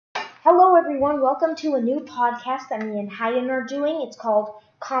Hello everyone, welcome to a new podcast that me and Hayan are doing. It's called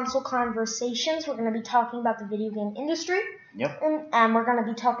Console Conversations. We're going to be talking about the video game industry. Yep. And we're going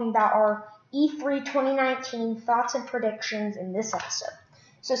to be talking about our E3 2019 thoughts and predictions in this episode.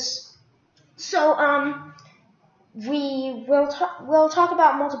 We'll talk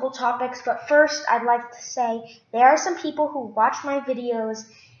about multiple topics, but first I'd like to say there are some people who watch my videos,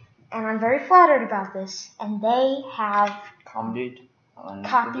 and I'm very flattered about this, and they have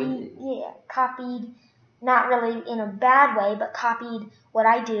Copied, not really in a bad way, but copied what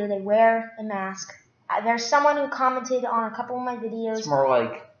I do. They wear a mask. There's someone who commented on a couple of my videos. It's more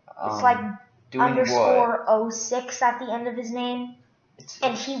like it's like _06 at the end of his name,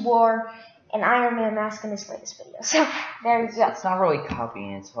 and he wore an Iron Man mask in his latest video. So there you go. It's not really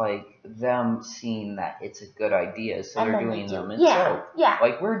copying. It's like them seeing that it's a good idea, so they're doing them themselves. Yeah.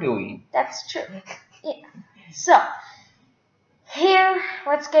 Like we're doing. That's true. Yeah. So here,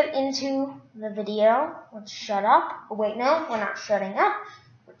 let's get into the video. Let's shut up. Oh, wait, no, we're not shutting up.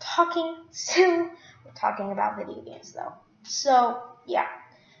 We're talking soon. We're talking about video games, though. So, yeah.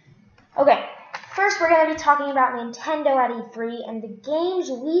 Okay, first we're going to be talking about Nintendo at E3 and the games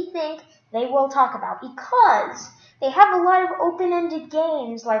we think they will talk about, because they have a lot of open-ended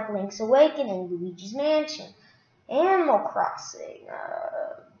games like Link's Awakening, Luigi's Mansion, Animal Crossing,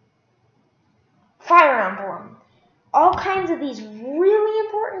 Fire Emblem. All kinds of these really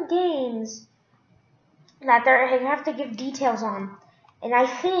important games that they have to give details on. And I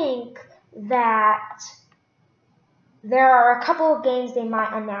think that there are a couple of games they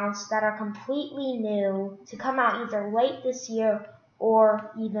might announce that are completely new to come out either late this year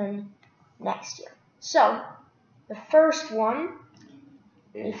or even next year. So, the first one,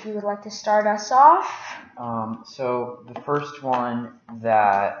 if you would like to start us off. So the first one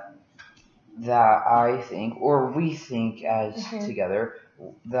that I think, or we think as together,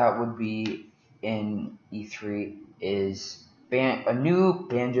 that would be in E3 is a new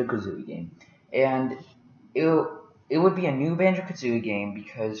Banjo-Kazooie game. And it would be a new Banjo-Kazooie game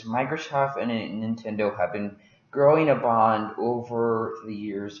because Microsoft and Nintendo have been growing a bond over the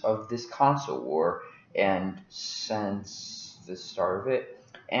years of this console war and since the start of it.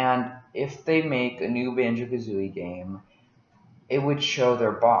 And if they make a new Banjo-Kazooie game, it would show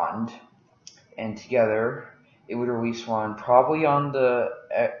their bond. And together, it would release one probably on the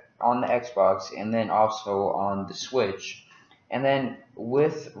Xbox and then also on the Switch. And then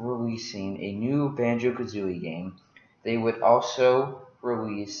with releasing a new Banjo-Kazooie game, they would also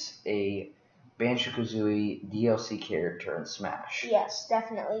release a Banjo-Kazooie DLC character in Smash. Yes,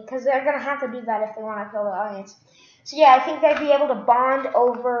 definitely, because they're going to have to do that if they want to kill the audience. So yeah, I think they'd be able to bond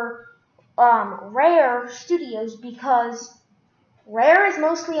over Rare Studios, because Rare is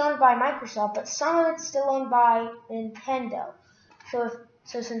mostly owned by Microsoft, but some of it's still owned by Nintendo. So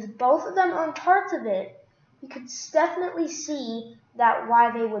since both of them own parts of it, you could definitely see that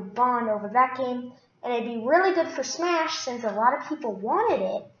why they would bond over that game. And it'd be really good for Smash since a lot of people wanted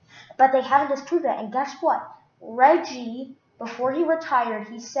it, but they haven't disproved it. And guess what? Reggie, before he retired,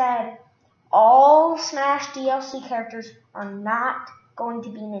 he said all Smash DLC characters are not going to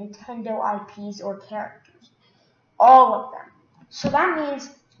be Nintendo IPs or characters. All of them. So that means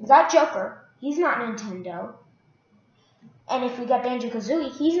we got Joker, he's not Nintendo. And if we get Banjo-Kazooie,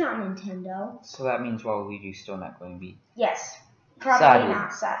 he's not Nintendo. So that means Waluigi's still not going to be. Yes. Probably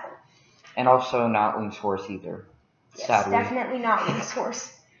not, sadly. And also not Link's Horse either. Yes, sadly. Definitely not Link's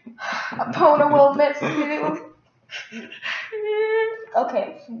Horse. Epona will miss you.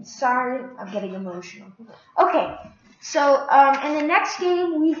 Okay, sorry, I'm getting emotional. Okay, so and the next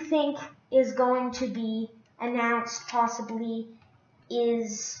game we think is going to be announced possibly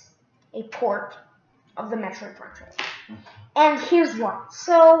is a port of the Metroid franchise. And here's why.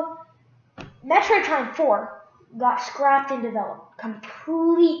 So, Metroid Prime 4 got scrapped in development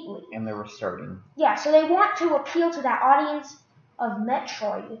completely. And they're restarting. Yeah, so they want to appeal to that audience of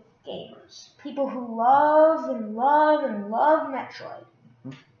Metroid gamers. People who love and love and love Metroid.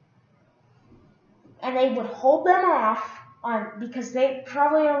 And they would hold them off because they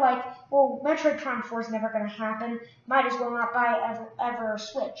probably are like, well, Metroid Prime 4 is never going to happen. Might as well not buy ever a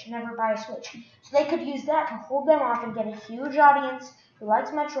Switch. Never buy a Switch. So they could use that to hold them off and get a huge audience who likes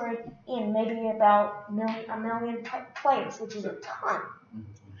Metroid and maybe about a million players, which is a ton.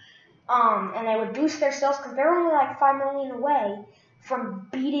 And they would boost their sales because they're only like 5 million away from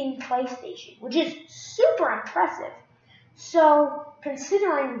beating PlayStation, which is super impressive. So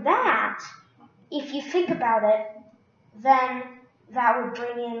considering that, if you think about it, then that would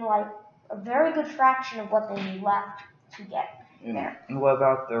bring in like a very good fraction of what they need left to get there. And what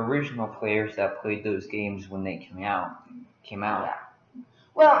about the original players that played those games when they came out? Yeah.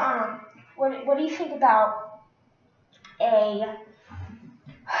 Well, what do you think about a?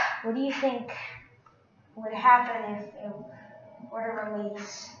 What do you think would happen if it were to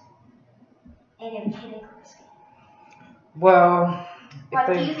release a new Kid Icarus game? Well,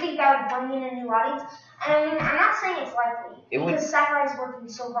 do you think that would bring in a new audience? I mean, I'm not saying it's likely because Sakurai's working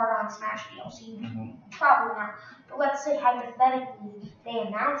so hard on Smash DLC. Probably not. But let's say hypothetically they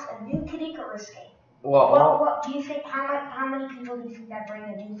announce a new Kid Icarus game. Well, what do you think? How many people do you think that bring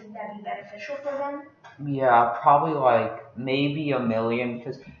in? Do you think that'd be beneficial for them? Yeah, probably like maybe 1 million,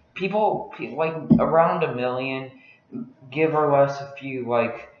 because people like around 1 million, give or less a few,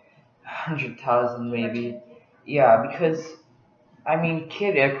 like 100,000 maybe. Yeah, because I mean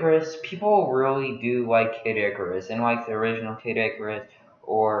Kid Icarus, people really do like Kid Icarus, and like the original Kid Icarus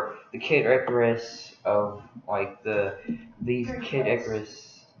or the Kid Icarus of like these Kid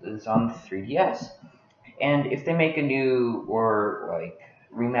Icarus is on the 3DS. And if they make a new or like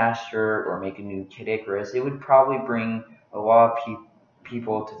remaster or make a new Kid Icarus, it would probably bring a lot of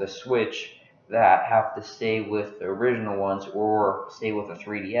people to the Switch that have to stay with the original ones or stay with the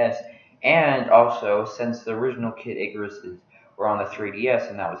 3DS. And also, since the original Kid Icaruses were on the 3DS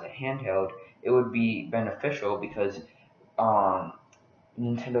and that was a handheld, it would be beneficial because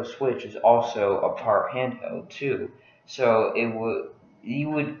Nintendo Switch is also a part handheld too. So you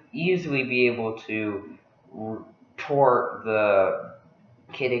would easily be able to port the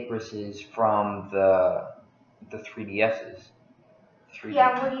Kid Icaruses from the 3DSs.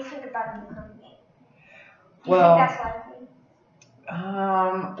 Yeah, what do you think about a new Kirby game? Do you Well, think that's likely?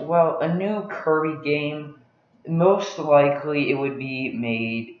 Well, a new Kirby game, most likely it would be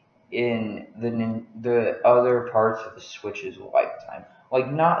made in the other parts of the Switch's lifetime. Like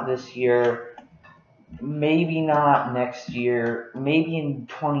not this year, maybe not next year, maybe in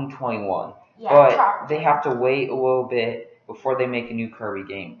 2021. Yeah, but probably. they have to wait a little bit before they make a new Kirby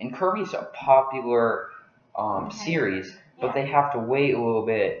game. And Kirby's a popular series, but they have to wait a little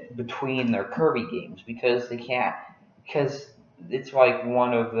bit between their Kirby games because it's like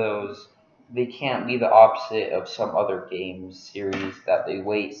one of those, they can't be the opposite of some other game series that they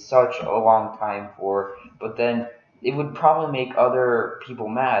wait such a long time for, but then it would probably make other people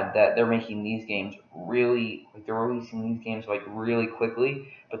mad that they're making these games really, like they're releasing these games like really quickly,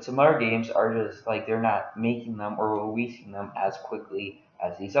 but some other games are just like they're not making them or releasing them as quickly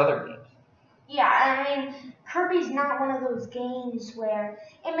as these other games. Yeah, I mean, Kirby's not one of those games where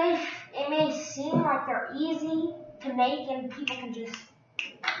it may seem like they're easy to make and people can just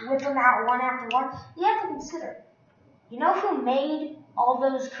whip them out one after one. You have to consider, you know who made all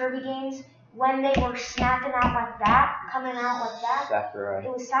those Kirby games when they were snapping out like that, coming out like that? Sakurai.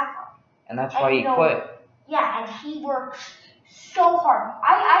 It was Sakurai. And that's why he quit. Yeah, and he works so hard.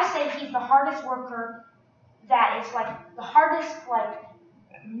 I say he's the hardest worker that is like the hardest, like,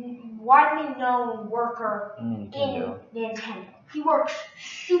 widely known worker in Nintendo. He works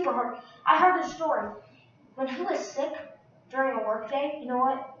super hard. I heard a story. When he was sick during a work day, you know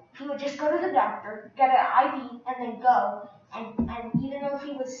what? He would just go to the doctor, get an IV, and then go. And even though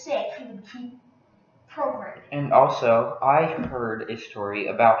he was sick, he would keep programming. And also, I heard a story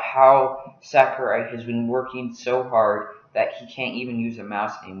about how Sakurai has been working so hard that he can't even use a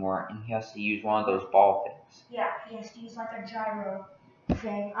mouse anymore, and he has to use one of those ball things. Yeah, he has to use like a gyro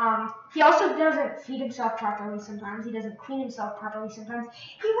thing. He also doesn't feed himself properly sometimes. He doesn't clean himself properly sometimes.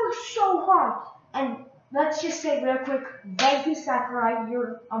 He works so hard. And let's just say real quick, thank you, Sakurai.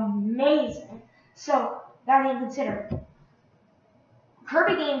 You're amazing. So, that being considered,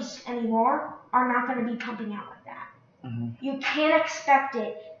 Kirby games anymore are not going to be pumping out like that. Mm-hmm. You can't expect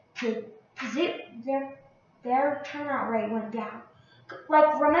it to, because their turnout rate went down.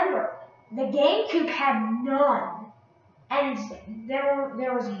 Like, remember, the GameCube had none. And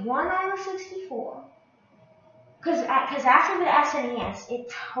there was one on the 64. Because after the SNES, it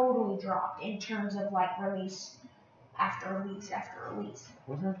totally dropped in terms of like release after release after release.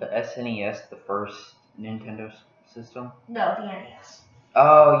 Wasn't the SNES the first Nintendo system? No, the NES.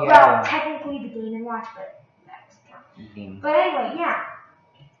 Oh, yeah. Well, technically the Game & Watch, but that's different. But anyway, yeah.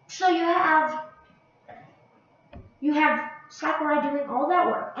 So you have Sakurai doing all that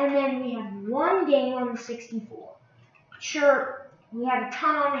work, and then we have one game on the 64. Sure, we had a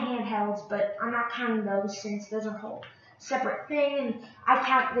ton on the handhelds, but I'm not counting those since those are a whole separate thing, and I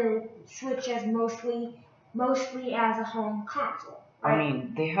count the Switch as mostly as a home console. Right? I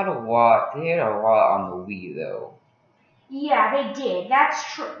mean, they had a lot on the Wii though. Yeah, they did. That's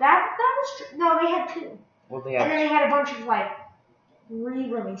true. That was true. No, they had two. Well, and then they had a bunch of like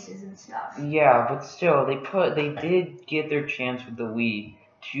re-releases and stuff. Yeah, but still, they did get their chance with the Wii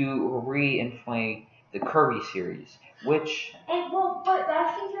to re-inflate the Kirby series, which. But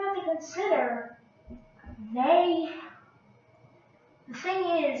I think you have to consider, the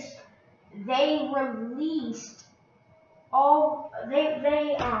thing is, they released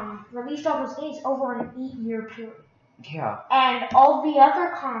released all those games over an 8-year period. Yeah. And all the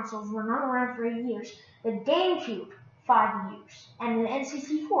other consoles were not around for 8 years. The GameCube, 5 years. And the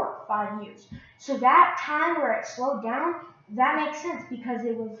N64, 5 years. So that time where it slowed down, that makes sense because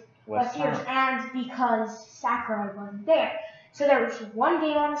it was less years and because Sakurai wasn't there. So there was one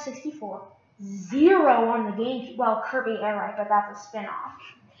game on the 64, 0 on the GameCube. Well, Kirby Air Ride, but that's a spin-off.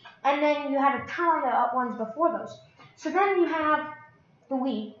 And then you had a ton of ones before those. So then you have the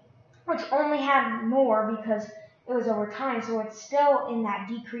Wii, which only had more because it was over time, so it's still in that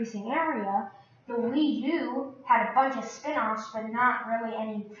decreasing area. The Wii U had a bunch of spin-offs, but not really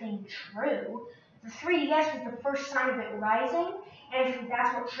anything true. The 3DS was the first sign of it rising, and I think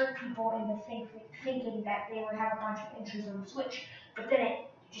that's what tricked people into thinking that they would have a bunch of entries on the Switch, but then it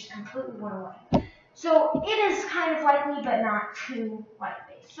just completely went away. So it is kind of likely, but not too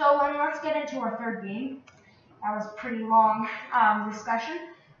likely. So let's get into our third game. That was a pretty long discussion.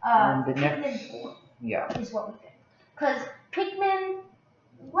 Pikmin 4 is what we think. Because Pikmin,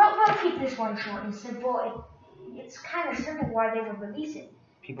 we'll keep this one short and simple. It's kind of simple why they would release it.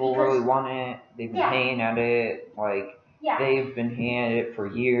 People really want it. They've been hinting at it. They've been hinting at it for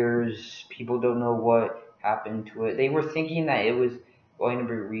years. People don't know what happened to it. They were thinking that it was going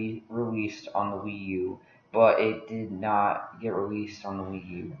to be released on the Wii U, but it did not get released on the Wii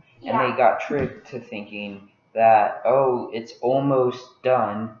U. And they got tricked to thinking that, it's almost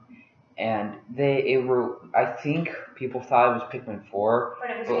done. And I think people thought it was Pikmin 4. But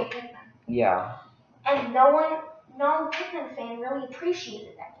it was fake Pikmin. Yeah. And no Pikmin fan really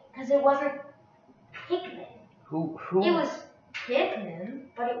appreciated that game, because it wasn't Pikmin. Who? It was Pikmin,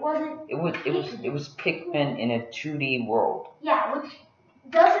 but it wasn't It was Pikmin in a 2D world. Yeah, which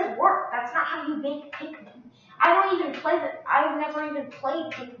doesn't work. That's not how you make Pikmin. I've never even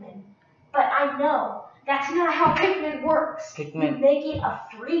played Pikmin, but I know that's not how Pikmin works. You make it a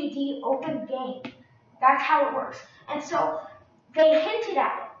 3D open game. That's how it works. And so they hinted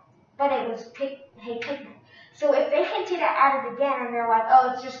at it, but it was Hey Pikmin. So if they hinted at it again and they're like,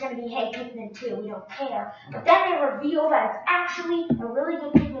 it's just going to be Hey Pikmin 2, we don't care. But then they reveal that it's actually a really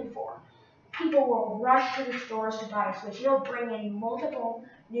good Pikmin 4. People will rush to the stores to buy a Switch. It'll bring in multiple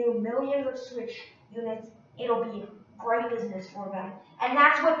new millions of Switch units. It'll be great business for them. And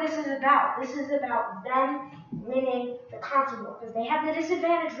that's what this is about. This is about them winning the console war, because they have the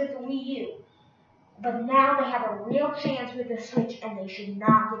disadvantage with the Wii U. But now they have a real chance with the Switch, and they should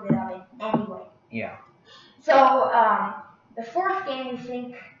not give it up in any way. Yeah. So, the fourth game we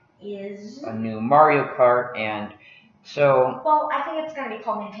think is a new Mario Kart, and so... Well, I think it's going to be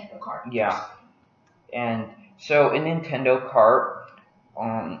called Nintendo Kart. Yeah. And so in Nintendo Kart,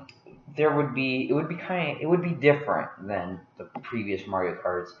 it would be different than the previous Mario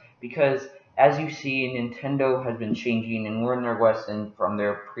Karts, because as you see, Nintendo has been changing and learned their lesson from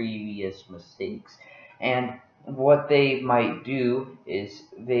their previous mistakes. And what they might do is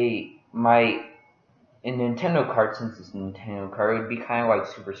in Nintendo Kart, since it's Nintendo Kart, it would be kind of like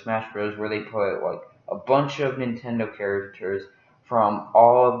Super Smash Bros., where they put like a bunch of Nintendo characters from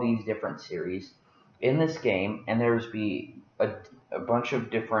all of these different series in this game, and there's be a bunch of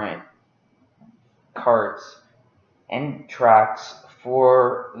different karts and tracks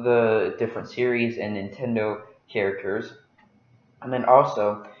for the different series and Nintendo characters. And then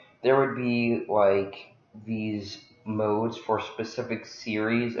also there would be like these modes for specific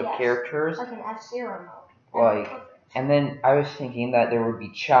series of characters. Like an F-Zero mode. And then I was thinking that there would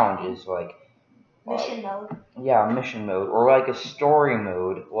be challenges Mission mode. Yeah, mission mode, or like a story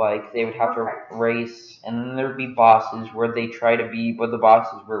mode. Like they would have to race, and then there'd be bosses where they try to beat, but the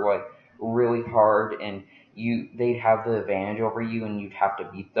bosses were like really hard, and they'd have the advantage over you, and you'd have to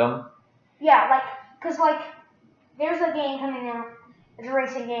beat them. Yeah, because there's a game coming out. It's a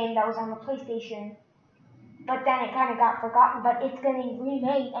racing game that was on the PlayStation, but then it kind of got forgotten. But it's getting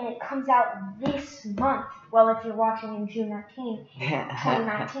remade, and it comes out this month. Well, if you're watching in June 19,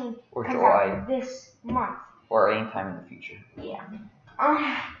 2019, or it comes July. out this month. Or any time in the future. Yeah.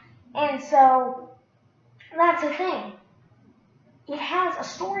 And so, that's the thing. It has a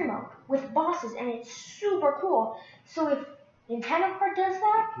story mode with bosses, and it's super cool. So if Nintendo Kart does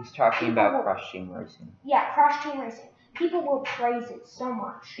that... He's talking about Crash Team Racing. Yeah, Crash Team Racing. People will praise it so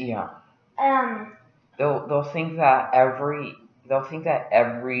much. Yeah. They'll think that every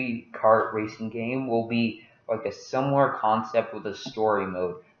kart racing game will be like a similar concept with a story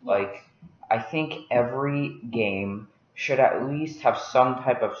mode. Like, I think every game should at least have some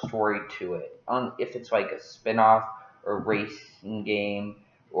type of story to it. If it's like a spin-off or racing game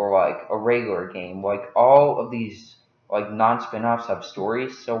or like a regular game. Like all of these like non-spin-offs have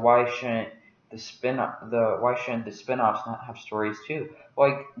stories, so why shouldn't the spin-offs not have stories too?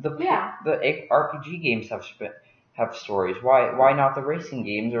 Like the RPG games have stories. Why not the racing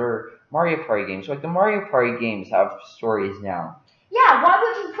games or Mario Party games? Like the Mario Party games have stories now. Yeah, why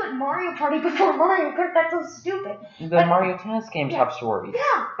would you put Mario Party before Mario Kart? That's so stupid. The Mario Tennis games have stories.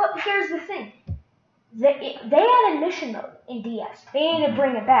 Yeah, but here's the thing. They had a mission mode in DS. They need to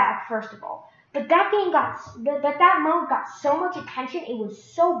bring it back, first of all. But that game that mode got so much attention. It was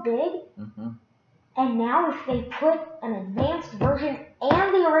so big. Mm-hmm. And now if they put an advanced version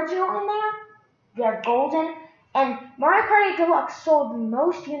and the original in there, they're golden. And Mario Kart 8 Deluxe sold the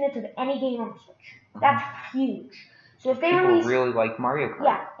most units of any game on the Switch. That's huge. So if they People really like Mario Kart.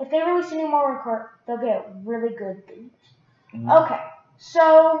 Yeah, if they release a new Mario Kart, they'll get really good things. Mm-hmm. Okay,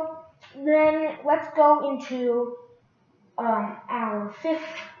 so then let's go into our fifth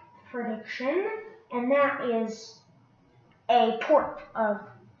prediction, and that is a port of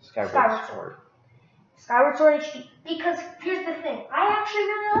Skyward Sword. Skyward Sword HD. Because here's the thing, I actually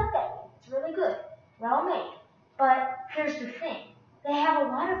really like that game. It's really good, well made. But here's the thing, they have a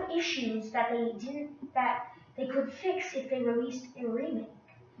lot of issues that they could fix if they released a remake.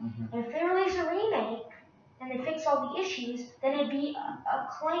 Mm-hmm. And if they release a remake and they fix all the issues, then it'd be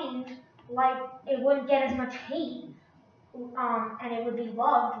acclaimed like it wouldn't get as much hate, and it would be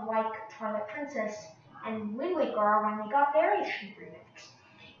loved like Twilight Princess and Wind Waker are when they got their HD remakes.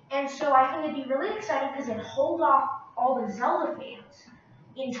 And so I think it'd be really exciting because it'd hold off all the Zelda fans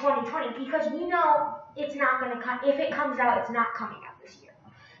in 2020 because we know it's not going to come. If it comes out, it's not coming out this year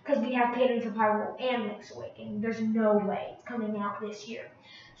because we have Cadence of Hyrule and Link's Awakening. There's no way it's coming out this year.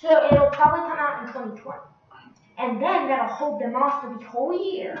 So it'll probably come out in 2020. And then that'll hold them off for the whole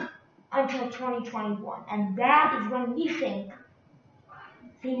year until 2021. And that is when we think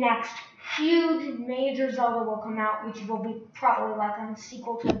the next huge major Zelda will come out, which will be probably like a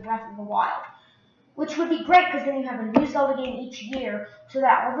sequel to Breath of the Wild. Which would be great because then you have a new Zelda game each year so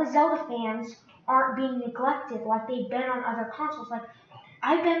that all the Zelda fans aren't being neglected like they've been on other consoles. Like,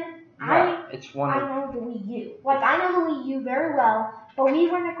 I know the Wii U. Like, I know the Wii U very well, but we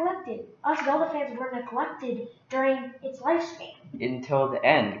were neglected. Us Zelda fans were neglected during its lifespan. Until the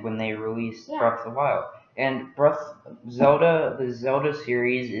end, when they released Breath of the Wild. And the Zelda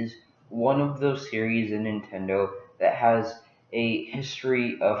series is one of those series in Nintendo that has a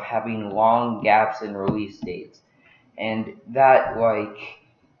history of having long gaps in release dates. And that,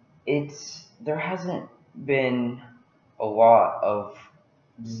 there hasn't been a lot of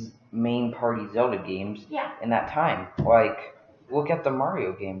main party Zelda games in that time. Like, look at the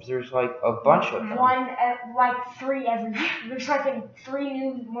Mario games. There's like a bunch of them. Three every year. There's like 3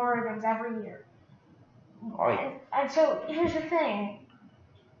 new Mario games every year. And so here's the thing.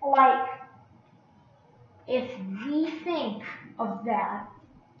 Like, if we think of that,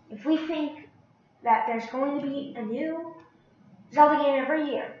 if we think that there's going to be a new Zelda game every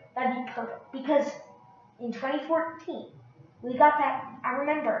year, that'd be perfect. Because in 2014, we got that. I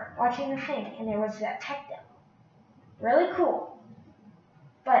remember watching the thing, and there was that tech demo. Really cool.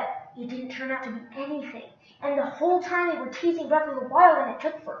 But it didn't turn out to be anything. And the whole time they were teasing Breath of the Wild, and it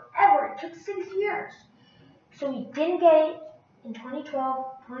took forever. It took 6 years. So we didn't get it in 2012,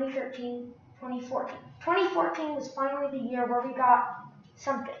 2013, 2014. 2014 was finally the year where we got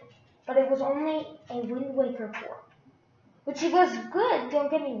something. But it was only a Wind Waker port. Which it was good, don't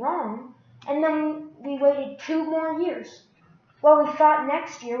get me wrong. And then we waited 2 more years. Well, we thought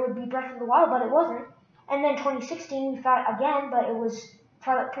next year would be Breath of the Wild, but it wasn't. And then 2016 we thought again, but it was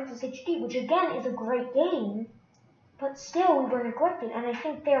Twilight Princess HD, which again is a great game. But still, we were neglected. And I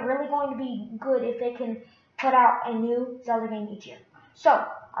think they're really going to be good if they can put out a new Zelda game each year. So,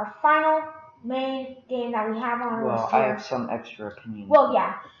 our final main game that we have on our list here. Well, I have some extra opinions. Well,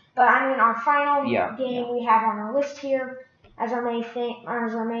 yeah. But I mean, our final game we have on our list here as our main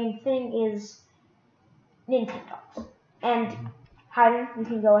thing is Nintendo. And Hayden, you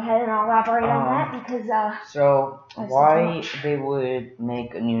can go ahead and I'll elaborate on that because so why they would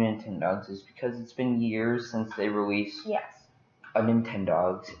make a new Nintendogs is because it's been years since they released a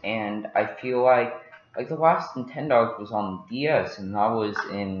Nintendogs, and I feel like the last Nintendogs was on DS, and that was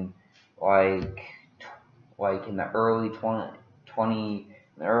in in the early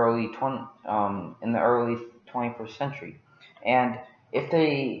 21st century, and it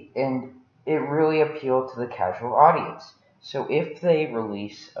really appealed to the casual audience. So if they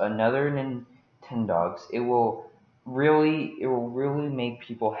release another Nintendogs, it will really make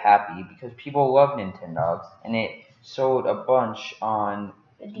people happy because people love Nintendogs, and it sold a bunch on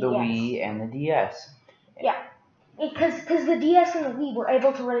the Wii and the DS. because the DS and the Wii were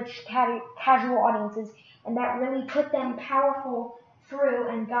able to reach casual audiences, and that really put them powerful through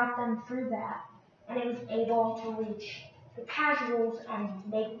and got them through that, and it was able to reach the casuals and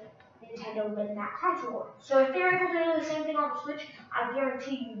make Nintendo win that console war. So if they're able to do the same thing on the Switch, I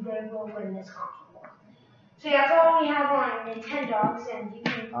guarantee you they will win this console war. So yeah, that's all we have on Nintendogs, and you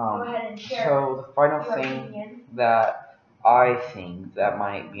can go ahead and share. So the final your thing opinion. that I think that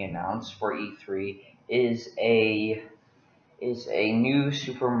might be announced for E3 is a new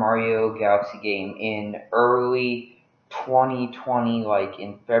Super Mario Galaxy game in early 2020, like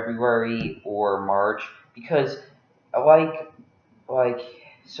in February or March, because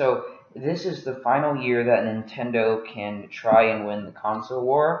so this is the final year that Nintendo can try and win the console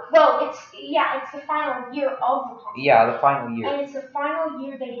war. Well, it's the final year of the console. Yeah, the final year. And it's the final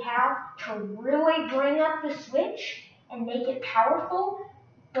year they have to really bring up the Switch and make it powerful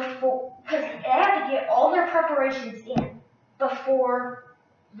before, because they have to get all their preparations in before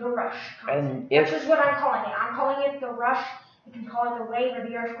the rush comes in. Which is what I'm calling it. I'm calling it the rush. You can call it the wave or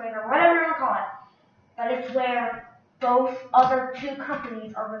the earthquake or whatever you want to call it. But it's where both other two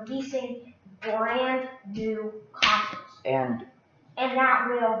companies are releasing brand new consoles. And that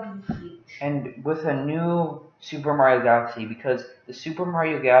will be huge. And with a new Super Mario Galaxy, because the Super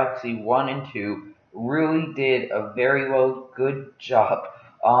Mario Galaxy 1 and 2 really did a very good job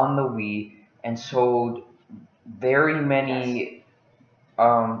on the Wii and sold very many,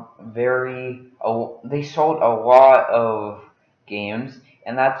 they sold a lot of games,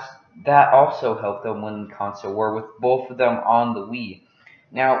 and that also helped them win the console war with both of them on the Wii.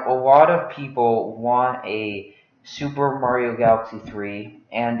 Now, a lot of people want a Super Mario Galaxy 3,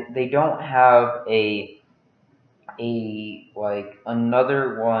 and they don't have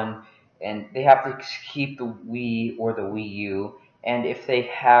another one, and they have to keep the Wii or the Wii U. And if they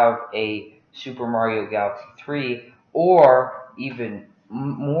have a Super Mario Galaxy 3, or even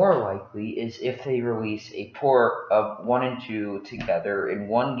more likely is if they release a port of 1 and 2 together in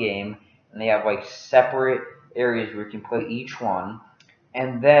one game, and they have like separate areas where you can play each one,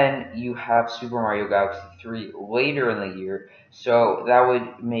 and then you have Super Mario Galaxy 3 later in the year, so that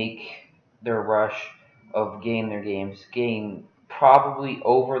would make their rush of getting their games gain probably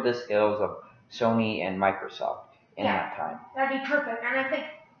over the scales of Sony and Microsoft in that time. That'd be perfect. And I think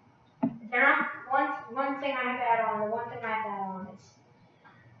one thing I have to add on is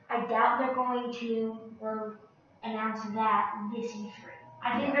I doubt they're going to announce that this E3.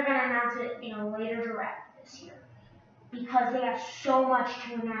 I think they're going to announce it in a later direct this year, because they have so much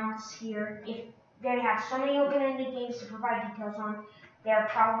to announce here. If they have so many open-ended games to provide details on, they're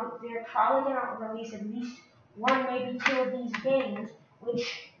probably going to release at least one, maybe two of these games, which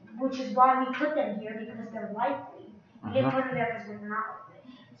is why we put them here, because they're likely. We didn't put them there because they're not likely.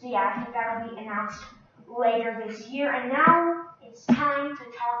 So yeah, I think that'll be announced later this year. And now it's time to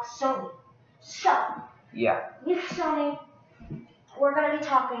talk Sony. So with Sony, we're going to be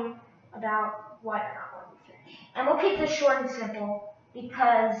talking about why they're not going to be here. And we'll keep this short and simple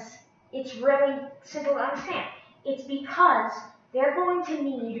because it's really simple to understand. It's because they're going to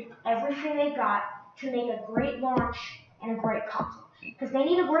need everything they got to make a great launch and a great console. Because they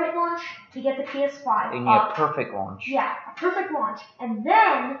need a great launch to get the PS5. They need a perfect launch. Yeah, a perfect launch. And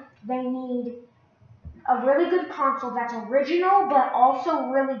then they need a really good console that's original but also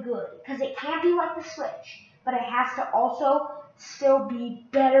really good. Because it can't be like the Switch, but it has to also still be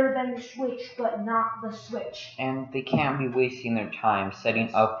better than the Switch, but not the Switch. And they can't be wasting their time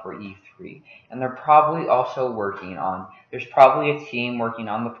setting up for E3. And they're probably also there's probably a team working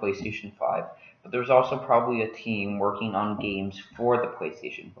on the PlayStation 5, but there's also probably a team working on games for the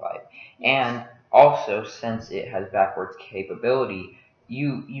PlayStation 5. And also, since it has backwards capability,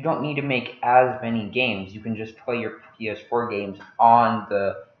 you don't need to make as many games. You can just play your PS4 games on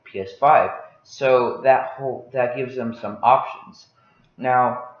the PS5. So that gives them some options.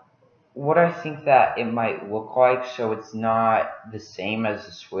 Now, what I think that it might look like, so it's not the same as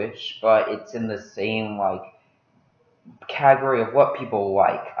the Switch, but it's in the same category of what people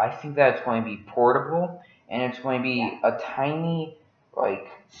like. I think that it's going to be portable, and it's going to be a tiny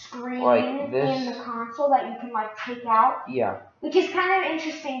screen like this in the console that you can take out. Yeah. Which is kind of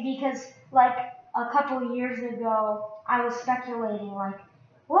interesting because a couple of years ago I was speculating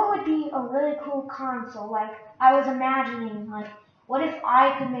what would be a really cool console. I was imagining what if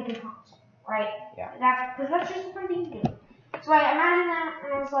I could make a console, right? Yeah. Because that's just something you do. So I imagined that,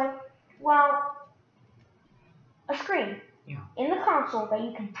 and I was like, well, a screen in the console that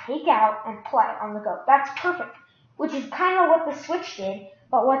you can take out and play on the go. That's perfect. Which is kind of what the Switch did,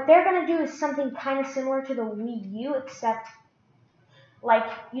 but what they're going to do is something kind of similar to the Wii U, except Like,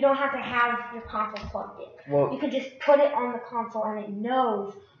 you don't have to have your console plugged in. Well, You could just put it on the console and it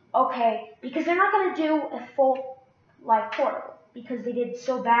knows, okay, because they're not going to do a full, like, portable, because they did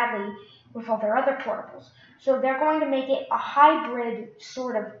so badly with all their other portables. So they're going to make it a hybrid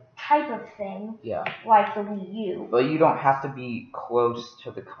sort of type of thing, yeah. like the Wii U. But you don't have to be close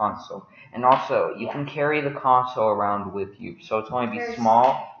to the console. And also, you can carry the console around with you. So it's only be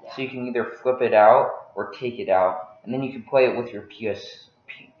small, so you can either flip it out or take it out. And then you can play it with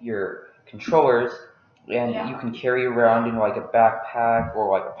your controllers, and you can carry around in like a backpack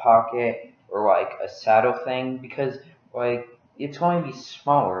or like a pocket or like a saddle thing, because like it's going to be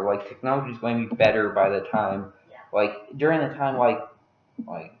smaller. Like, technology is going to be better by the time. Like, during the time, like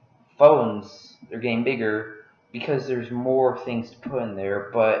phones, they're getting bigger because there's more things to put in there.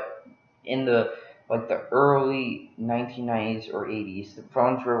 But in the early 1990s or 80s, the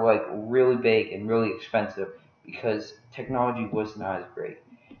phones were like really big and really expensive because technology was not as great.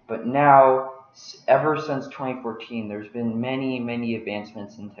 But now, ever since 2014, there's been many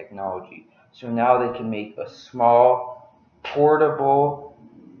advancements in technology. So now they can make a small, portable,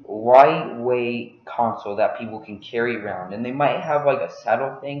 lightweight console that people can carry around. And they might have like a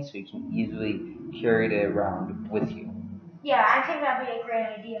saddle thing so you can easily carry it around with you. Yeah, I think that'd be a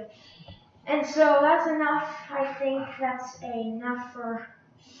great idea. And so that's enough. I think that's enough for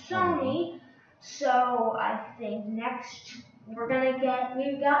Sony. So I think next we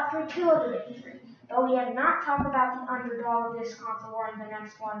got through 2 of the big 3. But we have not talked about the underdog of this console or in the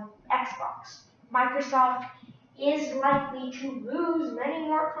next one, Xbox. Microsoft is likely to lose many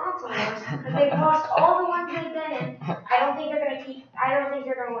more console wars because they've lost all the ones they've been in. I don't think they're going to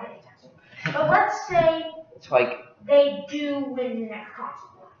win anytime soon. But let's say they do win the next console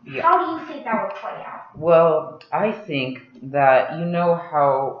war. Yeah. How do you think that would play out? Well, I think that, you know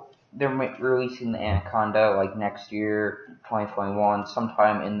how they're releasing the Anaconda like next year, 2021,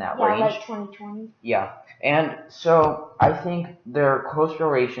 sometime in that range. Yeah, like 2020. Yeah. And so I think their close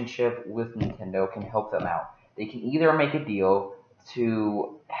relationship with Nintendo can help them out. They can either make a deal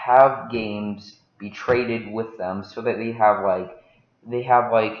to have games be traded with them so that they have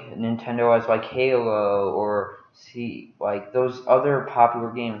Nintendo as like Halo or those other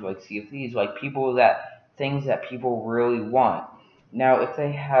popular games like Sea of Thieves, things that people really want. Now, if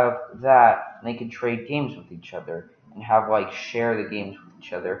they have that, they can trade games with each other and have share the games with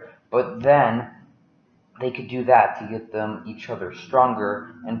each other. But then they could do that to get them each other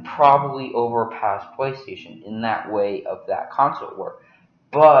stronger and probably overpass PlayStation in that way of that console war.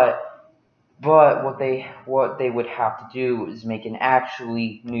 But what they would have to do is make an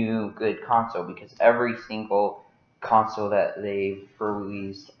actually new good console, because every single console that they've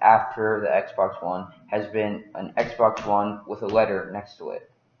released after the Xbox One has been an Xbox One with a letter next to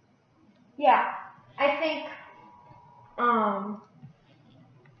it. Yeah, I think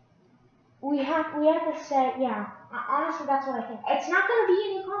we have to say, honestly, that's what I think. It's not going to be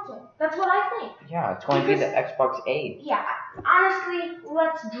a new console. That's what I think. Yeah, it's going to be the Xbox 8. Yeah, honestly,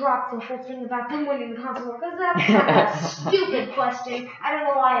 let's drop the whole thing about them winning the console, because that's kind of a stupid question. I don't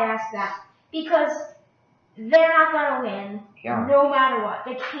know why I asked that. Because they're not going to win, no matter what.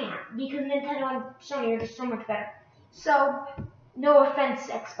 They can't, because Nintendo and Sony are just so much better. So, no offense,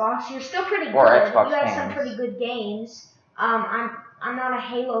 Xbox, you're still pretty good. Xbox you have fans. some pretty good games. I'm not a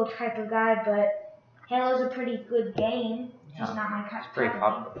Halo type of guy, but Halo's a pretty good game. It's just not my type of game. Pretty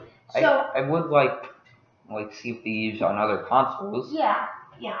popular. So, I would like Sea of Thieves on other consoles. Yeah.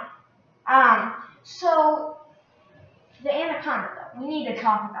 So the Anaconda, though, we need to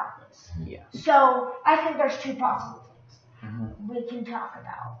talk about this. Yeah. So I think there's 2 possible things we can talk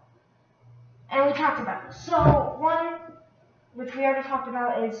about, and we talked about this. So one, which we already talked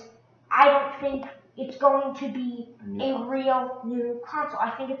about, is I don't think it's going to be a real new console.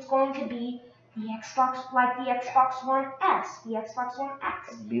 I think it's going to be the Xbox, like the Xbox One S, the Xbox One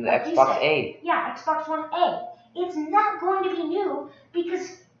X. It'd be the Xbox A. Yeah, Xbox One A. It's not going to be new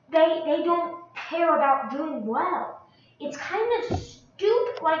because they don't care about doing well. It's kind of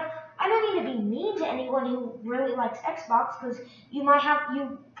stupid. I don't need to be mean to anyone who really likes Xbox, because you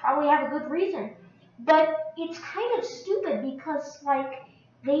probably have a good reason. But it's kind of stupid because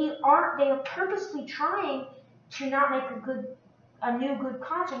they are purposely trying to not make a new good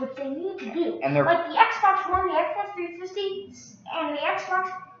console, which they need to do. And the Xbox One, the Xbox 360, and the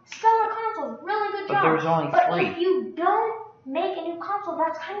Xbox, stellar consoles, really good job. But there's only 3. But if you don't make a new console,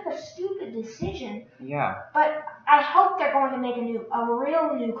 that's kind of a stupid decision. Yeah. But I hope they're going to make a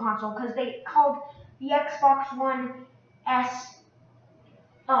real new console, because they called the Xbox One S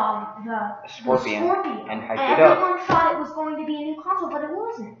the Scorpion, and everyone thought it was going to be a new console, but it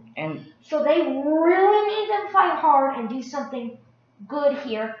wasn't. And so they really need to fight hard and do something good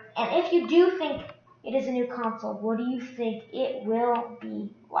here. And if you do think it is a new console, what do you think it will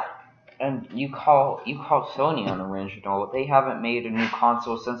be like? And you call Sony unoriginal. They haven't made a new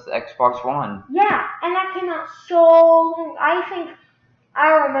console since the Xbox One. Yeah, and that came out so.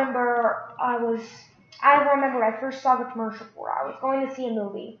 I remember I first saw the commercial for it. I was going to see a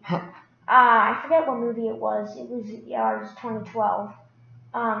movie. I forget what movie it was. It was 2012.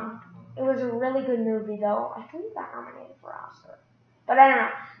 It was a really good movie though. I think it got nominated for Oscar, but I don't know.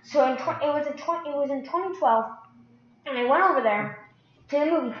 So it was in 2012, and I went over there to the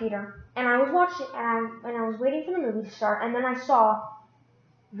movie theater, and I was watching, and I was waiting for the movie to start, and then I saw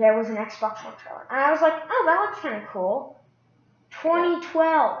there was an Xbox One trailer, and I was like, oh, that looks kind of cool.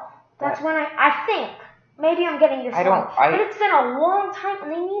 2012. That's when I think. Maybe I'm getting this wrong. But it's been a long time,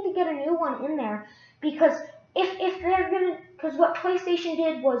 and they need to get a new one in there, because if they're gonna, because what PlayStation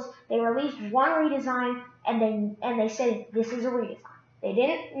did was they released one redesign, and they said this is a redesign. They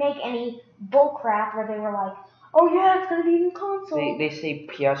didn't make any bullcrap where they were like, oh yeah, it's gonna be a new console. They say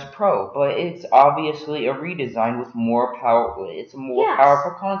PS Pro, but it's obviously a redesign with more power. It's a more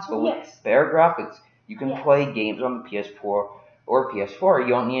powerful console with better graphics. You can play games on the PS4 or PS4. You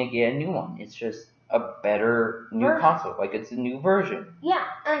don't need to get a new one. It's just a better new console. Like, it's a new version. Yeah,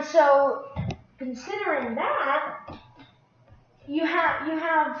 and so considering that, you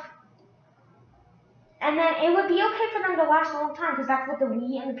have, and then it would be okay for them to last a long time, because that's what the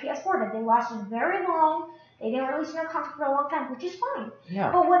Wii and the PS4 did. They lasted very long. They didn't release their console for a long time, which is fine.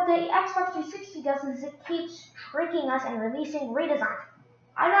 Yeah. But what the Xbox 360 does is it keeps tricking us and releasing redesigns.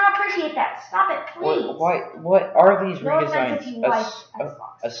 I don't appreciate that. Stop it, please. What are these redesigns?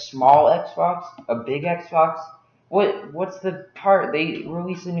 A small Xbox? A big Xbox? What's the part? They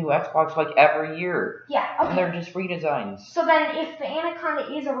release a new Xbox like every year. Yeah, okay. And they're just redesigns. So then if the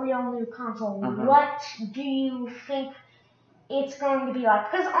Anaconda is a real new console, what do you think it's going to be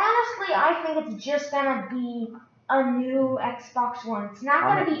like? Because honestly, I think it's just going to be a new Xbox One. It's not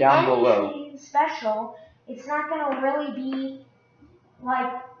going to be anything special. It's not going to really be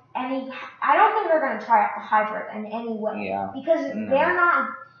like any. I don't think they're going to try out the hybrid in any way. Yeah. Because they're not.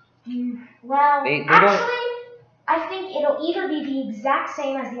 Well, actually, I think it'll either be the exact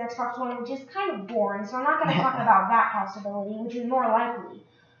same as the Xbox One, which is kind of boring, so I'm not going to talk about that possibility, which is more likely.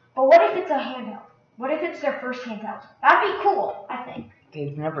 But what if it's a handheld? What if it's their first handheld? That'd be cool, I think.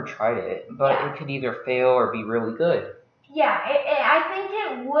 They've never tried it, but it could either fail or be really good. Yeah, I think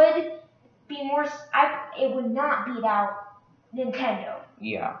it would be more. It would not beat out Nintendo.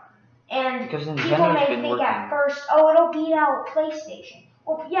 Yeah. And because people may think at first, oh, it'll beat out PlayStation.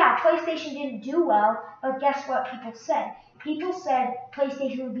 Well, yeah, PlayStation didn't do well, but guess what people said? People said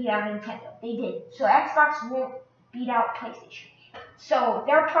PlayStation would beat out Nintendo. They did. So Xbox won't beat out PlayStation. So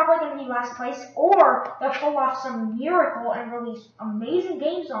they're probably going to be last place, or they'll pull off some miracle and release amazing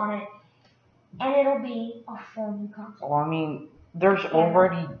games on it, and it'll be a full new console. Well, I mean, there's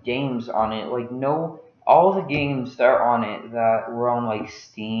already games on it. Like, all the games that are on it that were on, like,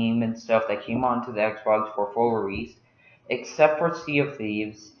 Steam and stuff that came onto the Xbox for full release, except for Sea of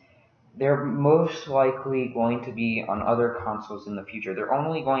Thieves, they're most likely going to be on other consoles in the future. They're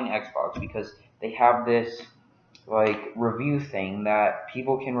only going to Xbox because they have this, like, review thing that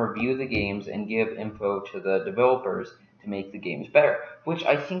people can review the games and give info to the developers to make the games better, which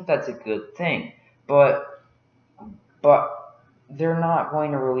I think that's a good thing. But they're not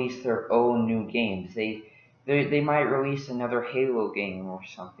going to release their own new games. They might release another Halo game or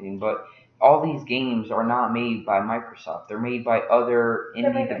something, but all these games are not made by Microsoft. They're made by other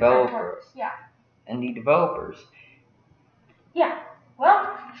indie developers. Yeah. Indie developers. Yeah.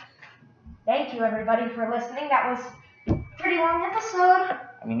 Well, thank you everybody for listening. That was a pretty long episode.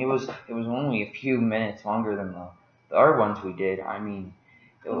 I mean, it was only a few minutes longer than the other ones we did. I mean,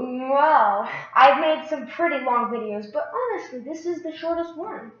 well, I've made some pretty long videos, but honestly, this is the shortest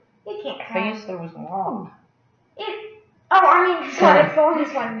one. You can't count. I guess that was long. It's the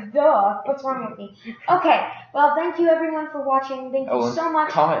longest one. Duh. What's wrong with me? Okay. Well, thank you everyone for watching. Thank you so much.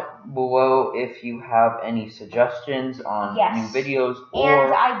 Comment below if you have any suggestions on new videos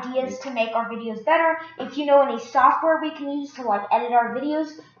or ideas to make our videos better. If you know any software we can use to edit our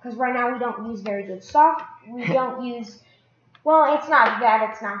videos, because right now we don't use very good software. We don't use. Well, it's not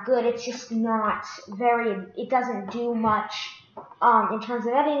that it's not good. It's just not very. It doesn't do much in terms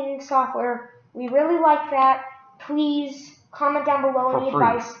of editing software. We really like that. Please comment down below any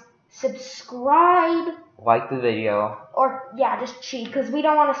advice. Subscribe. Like the video. Or just cheat, because we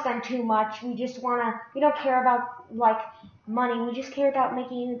don't want to spend too much. We don't care about money. We just care about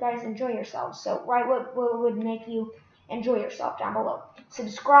making you guys enjoy yourselves. So write what would make you enjoy yourself down below.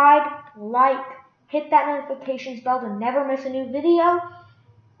 Subscribe, like, hit that notifications bell to never miss a new video,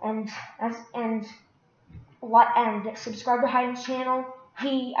 and subscribe to Hayden's channel.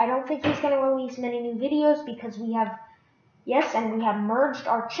 I don't think he's going to release many new videos because we have merged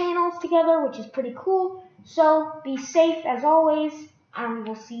our channels together, which is pretty cool. So be safe as always, and we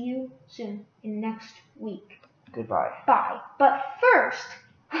will see you soon in next week. Goodbye. Bye. But first,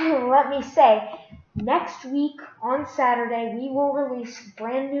 let me say, next week on Saturday, we will release a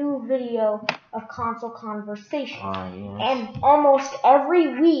brand new video of Console Conversations. Yes. And almost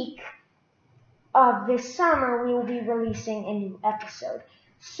every week of this summer, we will be releasing a new episode.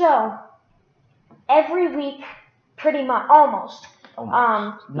 So, every week, pretty much, almost.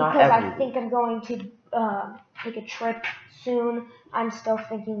 Because I think I'm going to take a trip soon. I'm still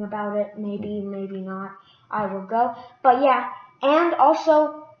thinking about it. Maybe, maybe not. I will go. But yeah, and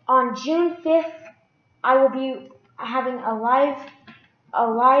also on June 5th, I will be having a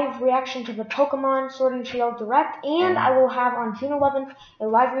live reaction to the Pokemon Sword and Shield Direct, and I will have on June 11th a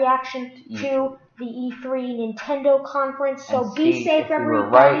live reaction to the E3 Nintendo conference. So be safe, everybody. We were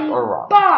right or wrong. Bye.